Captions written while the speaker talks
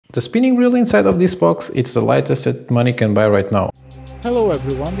The spinning reel inside of this box, it's the lightest that money can buy right now. Hello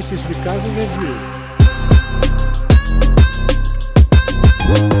everyone, this is Ricardo review.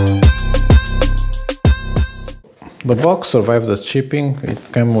 The box survived the shipping. It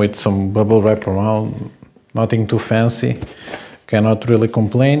came with some bubble wrap around, nothing too fancy, cannot really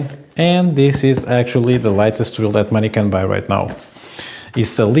complain. And this is actually the lightest reel that money can buy right now.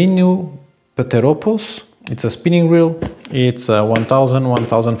 It's a LINNHUE Pteropus. It's a spinning reel. It's a 1000,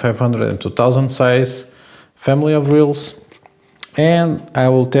 1500 and 2000 size family of reels. And I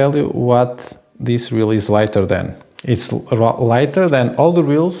will tell you what this reel is lighter than. It's lighter than all the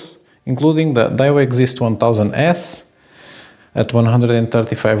reels, including the Daiwa Exist 1000S at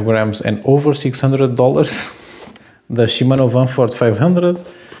 135 grams and over $600, the Shimano Vanford 500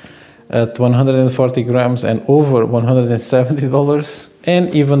 at 140 grams and over $170,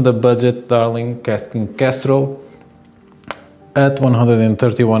 and even the budget darling casting Castrol at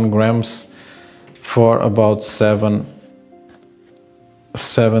 131 grams for about $70.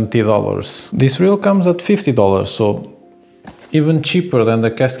 This reel comes at $50, so even cheaper than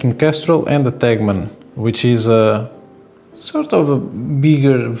the casting Castrol and the Tagman, which is a sort of a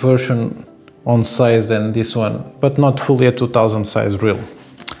bigger version on size than this one, but not fully a 2000 size reel.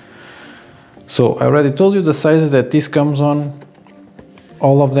 So I already told you the sizes that this comes on.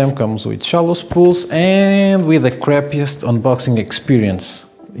 All of them comes with shallow spools and with the crappiest unboxing experience.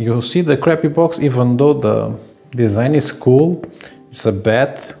 You see the crappy box, even though the design is cool. It's a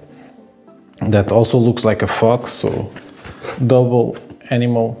bat that also looks like a fox, so double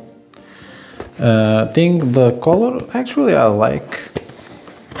animal thing. The color actually I like,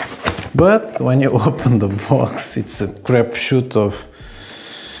 but when you open the box, it's a crapshoot of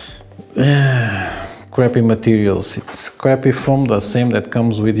crappy materials. It's crappy foam, the same that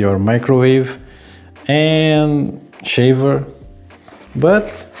comes with your microwave and shaver,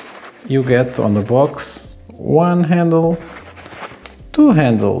 but you get on the box one handle, two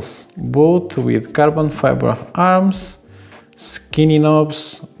handles, both with carbon fiber arms, skinny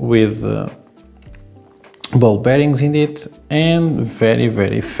knobs with ball bearings in it, and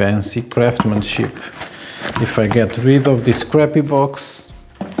very fancy craftsmanship. If I get rid of this crappy box,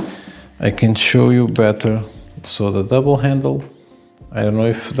 I can show you better. So the double handle, I don't know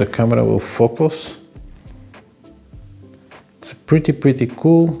if the camera will focus. It's pretty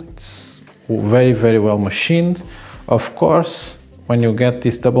cool. It's very well machined. Of course, when you get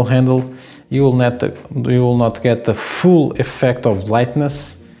this double handle, you will not get the full effect of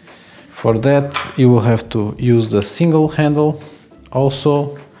lightness. For that, you will have to use the single handle,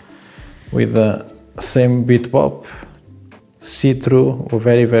 also with the same bit bob, see-through,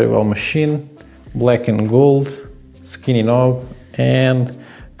 very well machined, black and gold, skinny knob, and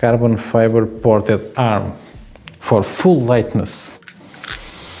carbon fiber ported arm for full lightness.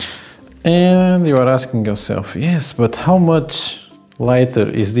 And you are asking yourself, yes, but how much lighter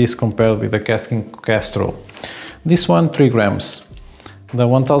is this compared with the casting Castrol? This one 3 grams, the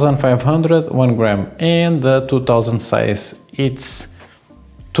 1500 1 gram, and the 2000 size it's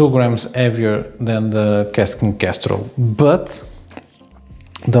 2 grams heavier than the casting Castrol. But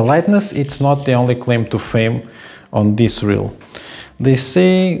the lightness, it's not the only claim to fame on this reel. They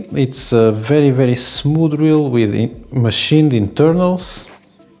say it's a very smooth reel with machined internals.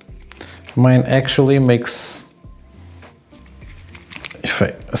 Mine actually makes, if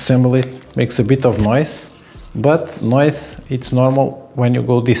I assemble it, makes a bit of noise, but noise, it's normal when you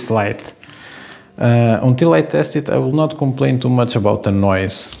go this light. Until I test it, I will not complain too much about the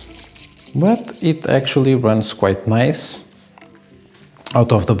noise, but it actually runs quite nice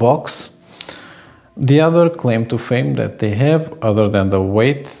out of the box. The other claim to fame that they have, other than the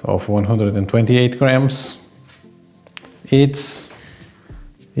weight of 128 grams, it's,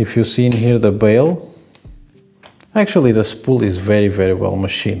 if you see in here the bail, actually the spool is very well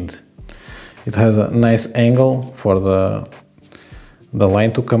machined. It has a nice angle for the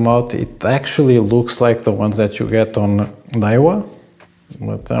line to come out. It actually looks like the ones that you get on Daiwa,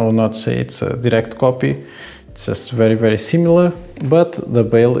 but I will not say it's a direct copy. It's just very similar. But the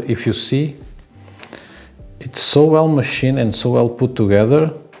bail, if you see, it's so well machined and so well put together.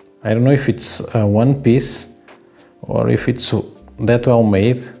 I don't know if it's one piece or if it's that well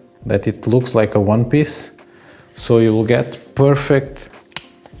made that it looks like a one piece. So you will get perfect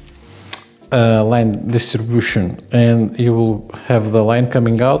line distribution, and you will have the line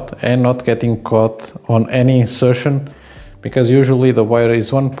coming out and not getting caught on any insertion, because usually the wire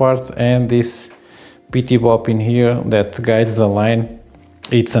is one part and this PT bob in here that guides the line,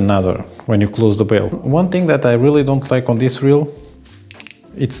 it's another when you close the bail. One thing that I really don't like on this reel,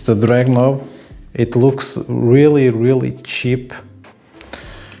 it's the drag knob. It looks really cheap.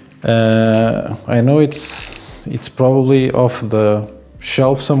 I know it's probably off the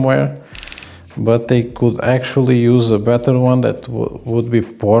shelf somewhere, but they could actually use a better one that would be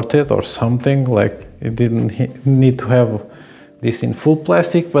ported or something. Like, it didn't need to have this in full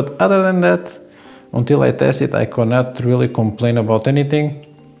plastic. But other than that, until I test it, I cannot really complain about anything.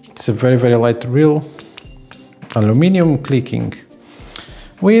 It's a very, very light reel, aluminum clicking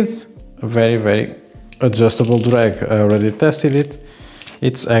with a very, very adjustable drag. I already tested it.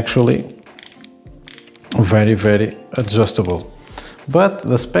 It's actually very, very adjustable. But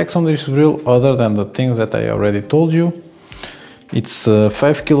the specs on this reel, other than the things that I already told you, it's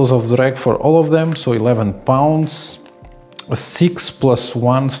 5 kilos of drag for all of them, so 11 pounds, a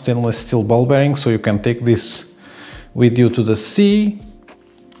 6+1 stainless steel ball bearing, so you can take this with you to the sea,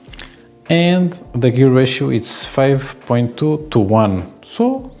 and the gear ratio it's 5.2 to 1,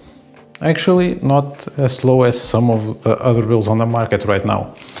 so actually not as low as some of the other reels on the market right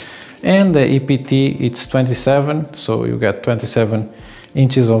now. And the EPT it's 27, so you get 27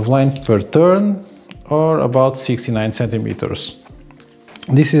 inches of line per turn, or about 69 centimeters.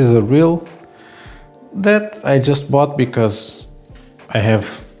 This is a reel that I just bought because I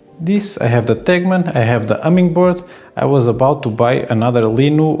have this, I have the Tegman, I have the hummingbird. I was about to buy another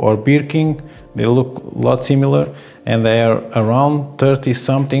LINNHUE or Birking. They look a lot similar, and they are around 30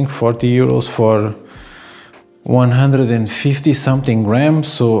 something, 40 euros for 150 something grams,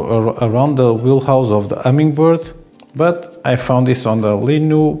 so around the wheelhouse of the hummingbird. But I found this on the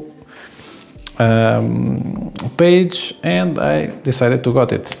LINNHUE page, and I decided to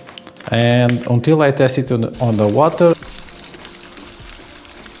get it. And until I test it on the water,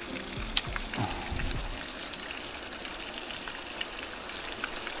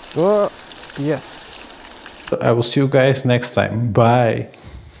 Oh, yes. I will see you guys next time. Bye.